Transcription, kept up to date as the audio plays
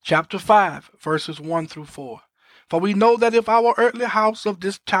chapter 5, verses 1 through 4. For we know that if our earthly house of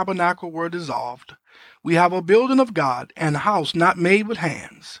this tabernacle were dissolved, we have a building of God, and a house not made with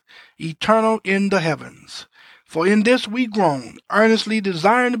hands, eternal in the heavens. For in this we groan, earnestly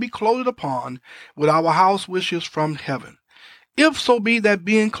desiring to be clothed upon with our house which is from heaven. If so be that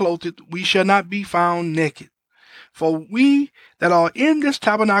being clothed, we shall not be found naked. For we that are in this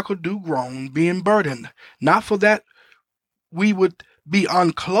tabernacle do groan, being burdened, not for that we would be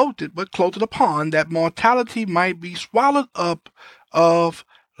unclothed, but clothed upon, that mortality might be swallowed up of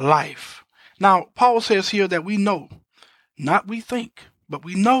life. Now, Paul says here that we know, not we think, but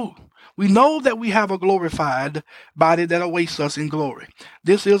we know. We know that we have a glorified body that awaits us in glory.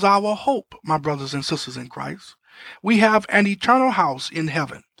 This is our hope, my brothers and sisters in Christ. We have an eternal house in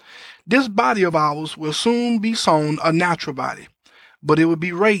heaven. This body of ours will soon be sown a natural body, but it will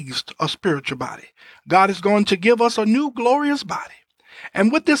be raised a spiritual body. God is going to give us a new glorious body.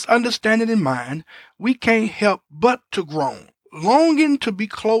 And with this understanding in mind, we can't help but to groan, longing to be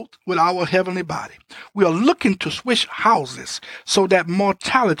clothed with our heavenly body. We are looking to switch houses so that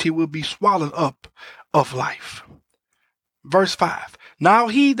mortality will be swallowed up of life. Verse 5. Now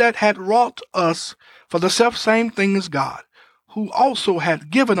he that had wrought us for the selfsame thing is God, who also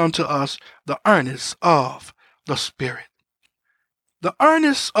had given unto us the earnest of the Spirit. The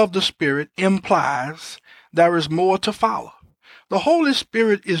earnest of the Spirit implies there is more to follow. The Holy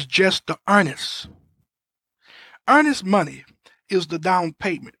Spirit is just the earnest. Earnest money is the down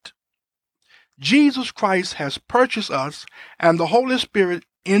payment. Jesus Christ has purchased us, and the Holy Spirit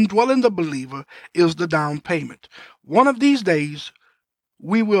indwelling the believer is the down payment. One of these days,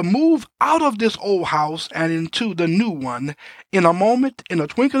 we will move out of this old house and into the new one in a moment, in a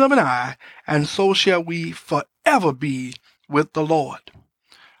twinkling of an eye, and so shall we forever be with the Lord.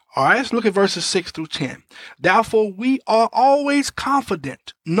 All right, let's look at verses 6 through 10. Therefore, we are always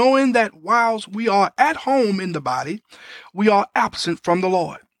confident, knowing that whilst we are at home in the body, we are absent from the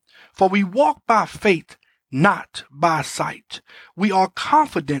Lord. For we walk by faith, not by sight. We are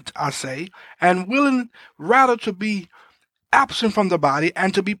confident, I say, and willing rather to be absent from the body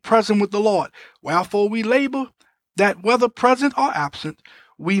and to be present with the Lord. Wherefore we labor that whether present or absent,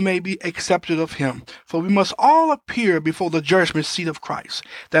 we may be accepted of him. For we must all appear before the judgment seat of Christ,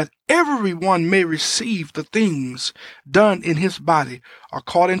 that everyone may receive the things done in his body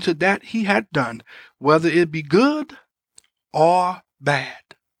according to that he had done, whether it be good or bad.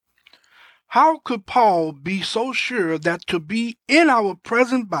 How could Paul be so sure that to be in our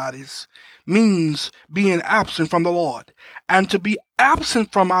present bodies means being absent from the Lord, and to be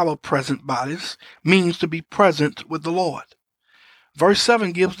absent from our present bodies means to be present with the Lord? Verse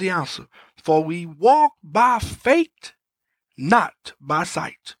 7 gives the answer. For we walk by faith, not by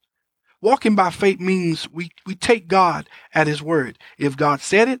sight. Walking by faith means we take God at his word. If God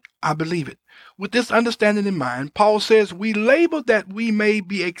said it, I believe it. With this understanding in mind, Paul says we labor that we may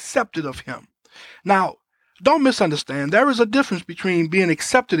be accepted of him. Now, don't misunderstand. There is a difference between being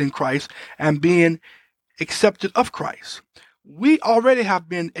accepted in Christ and being accepted of Christ. We already have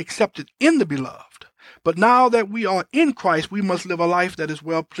been accepted in the beloved. But now that we are in Christ, we must live a life that is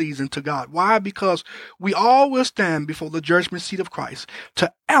well-pleasing to God. Why? Because we all will stand before the judgment seat of Christ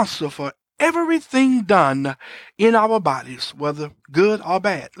to answer for everything done in our bodies, whether good or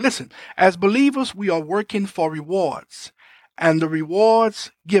bad. Listen, as believers, we are working for rewards, and the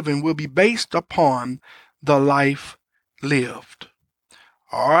rewards given will be based upon the life lived.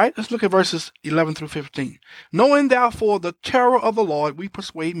 All right, let's look at verses 11 through 15. Knowing therefore the terror of the Lord, we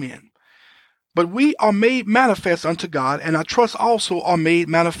persuade men. But we are made manifest unto God, and I trust also are made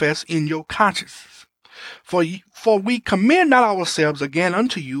manifest in your consciences. For we commend not ourselves again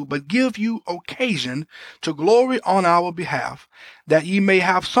unto you, but give you occasion to glory on our behalf, that ye may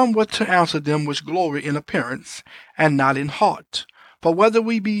have somewhat to answer them which glory in appearance, and not in heart. For whether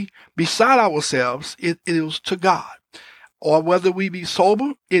we be beside ourselves, it is to God. Or whether we be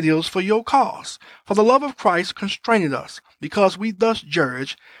sober, it is for your cause. For the love of Christ constraineth us, because we thus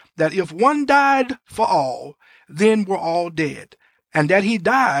judge, that if one died for all, then were all dead, and that he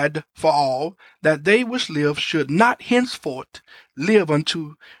died for all, that they which live should not henceforth live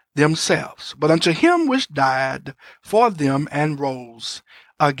unto themselves, but unto him which died for them and rose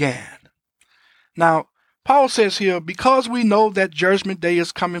again. Now, Paul says here, because we know that judgment day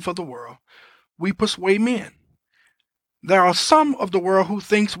is coming for the world, we persuade men. There are some of the world who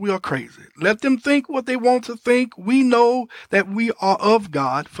thinks we are crazy. Let them think what they want to think. We know that we are of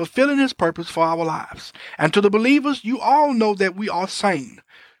God, fulfilling his purpose for our lives. And to the believers, you all know that we are sane.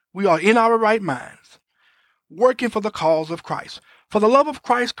 We are in our right minds, working for the cause of Christ. For the love of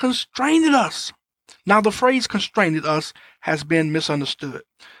Christ constrained us. Now, the phrase constrained us has been misunderstood.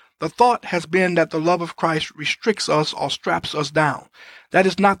 The thought has been that the love of Christ restricts us or straps us down. That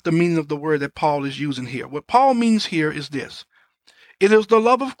is not the meaning of the word that Paul is using here. What Paul means here is this. It is the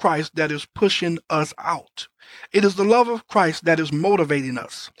love of Christ that is pushing us out. It is the love of Christ that is motivating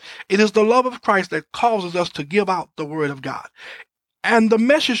us. It is the love of Christ that causes us to give out the word of God. And the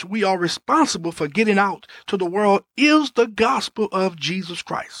message we are responsible for getting out to the world is the gospel of Jesus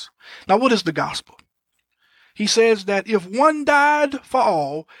Christ. Now, what is the gospel? He says that if one died for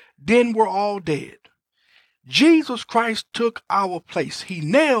all, then we're all dead. Jesus Christ took our place. He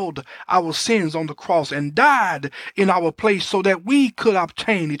nailed our sins on the cross and died in our place so that we could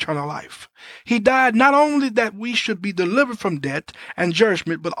obtain eternal life. He died not only that we should be delivered from death and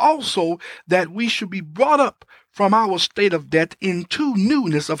judgment, but also that we should be brought up from our state of death into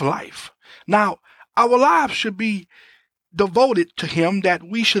newness of life. Now, our lives should be devoted to him, that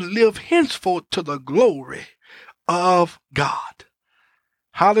we should live henceforth to the glory of God.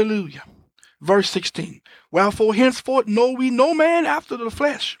 Hallelujah. Verse 16, wherefore henceforth know we no man after the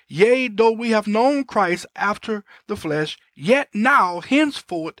flesh. Yea, though we have known Christ after the flesh, yet now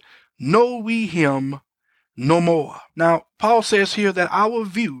henceforth know we him no more. Now, Paul says here that our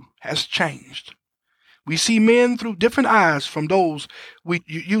view has changed. We see men through different eyes from those we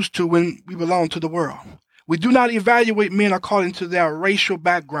used to when we belonged to the world. We do not evaluate men according to their racial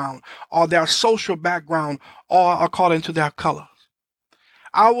background or their social background or according to their color.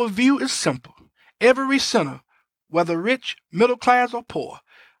 Our view is simple. Every sinner, whether rich, middle class, or poor,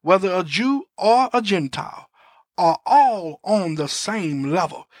 whether a Jew or a Gentile, are all on the same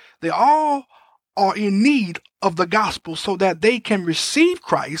level. They all are in need of the gospel so that they can receive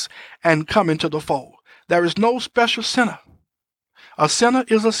Christ and come into the fold. There is no special sinner. A sinner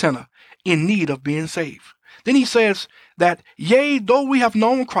is a sinner in need of being saved. Then he says that, yea, though we have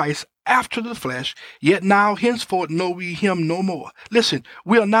known Christ after the flesh, yet now henceforth know we him no more. Listen,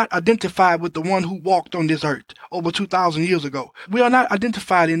 we are not identified with the one who walked on this earth over 2,000 years ago. We are not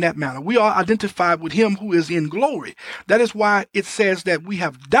identified in that manner. We are identified with him who is in glory. That is why it says that we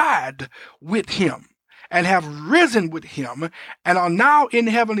have died with him and have risen with him and are now in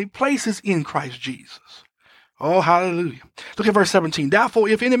heavenly places in Christ Jesus. Oh, hallelujah. Look at verse 17. Therefore,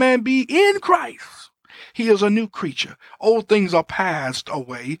 if any man be in Christ, he is a new creature. Old things are passed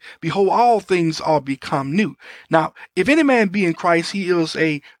away. Behold, all things are become new. Now, if any man be in Christ, he is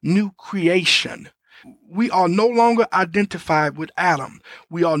a new creation. We are no longer identified with Adam.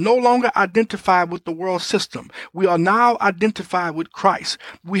 We are no longer identified with the world system. We are now identified with Christ.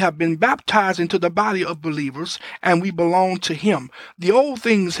 We have been baptized into the body of believers, and we belong to him. The old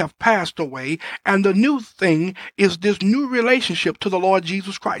things have passed away, and the new thing is this new relationship to the Lord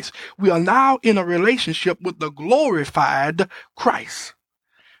Jesus Christ. We are now in a relationship with the glorified Christ.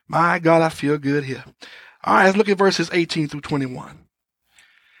 My God, I feel good here. All right, let's look at verses 18 through 21.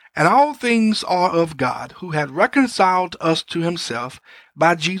 And all things are of God, who had reconciled us to himself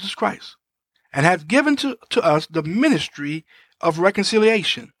by Jesus Christ, and hath given to us the ministry of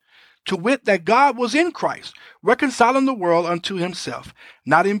reconciliation, to wit, that God was in Christ, reconciling the world unto himself,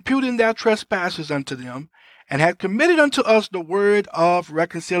 not imputing their trespasses unto them, and hath committed unto us the word of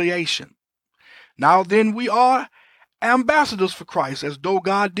reconciliation. Now then we are ambassadors for Christ, as though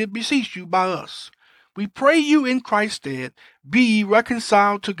God did beseech you by us. We pray you in Christ's stead, be ye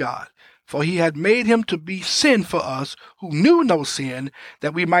reconciled to God. For he had made him to be sin for us, who knew no sin,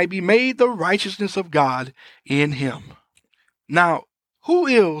 that we might be made the righteousness of God in him. Now, who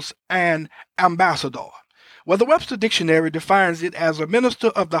is an ambassador? Well, the Webster Dictionary defines it as a minister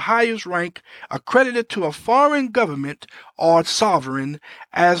of the highest rank accredited to a foreign government or sovereign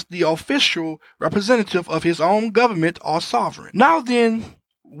as the official representative of his own government or sovereign. Now then,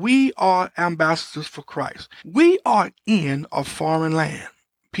 we are ambassadors for Christ. We are in a foreign land.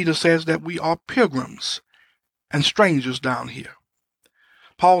 Peter says that we are pilgrims and strangers down here.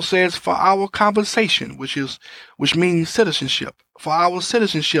 Paul says for our compensation, which means citizenship, for our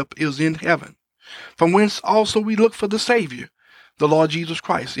citizenship is in heaven, from whence also we look for the Savior, the Lord Jesus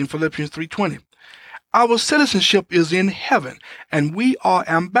Christ, in Philippians 3:20. Our citizenship is in heaven, and we are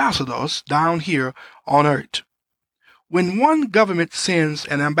ambassadors down here on earth. When one government sends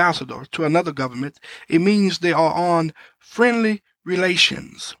an ambassador to another government, it means they are on friendly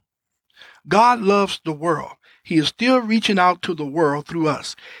relations. God loves the world. He is still reaching out to the world through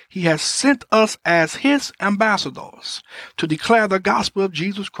us. He has sent us as his ambassadors to declare the gospel of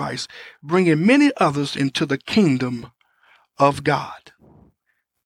Jesus Christ, bringing many others into the kingdom of God.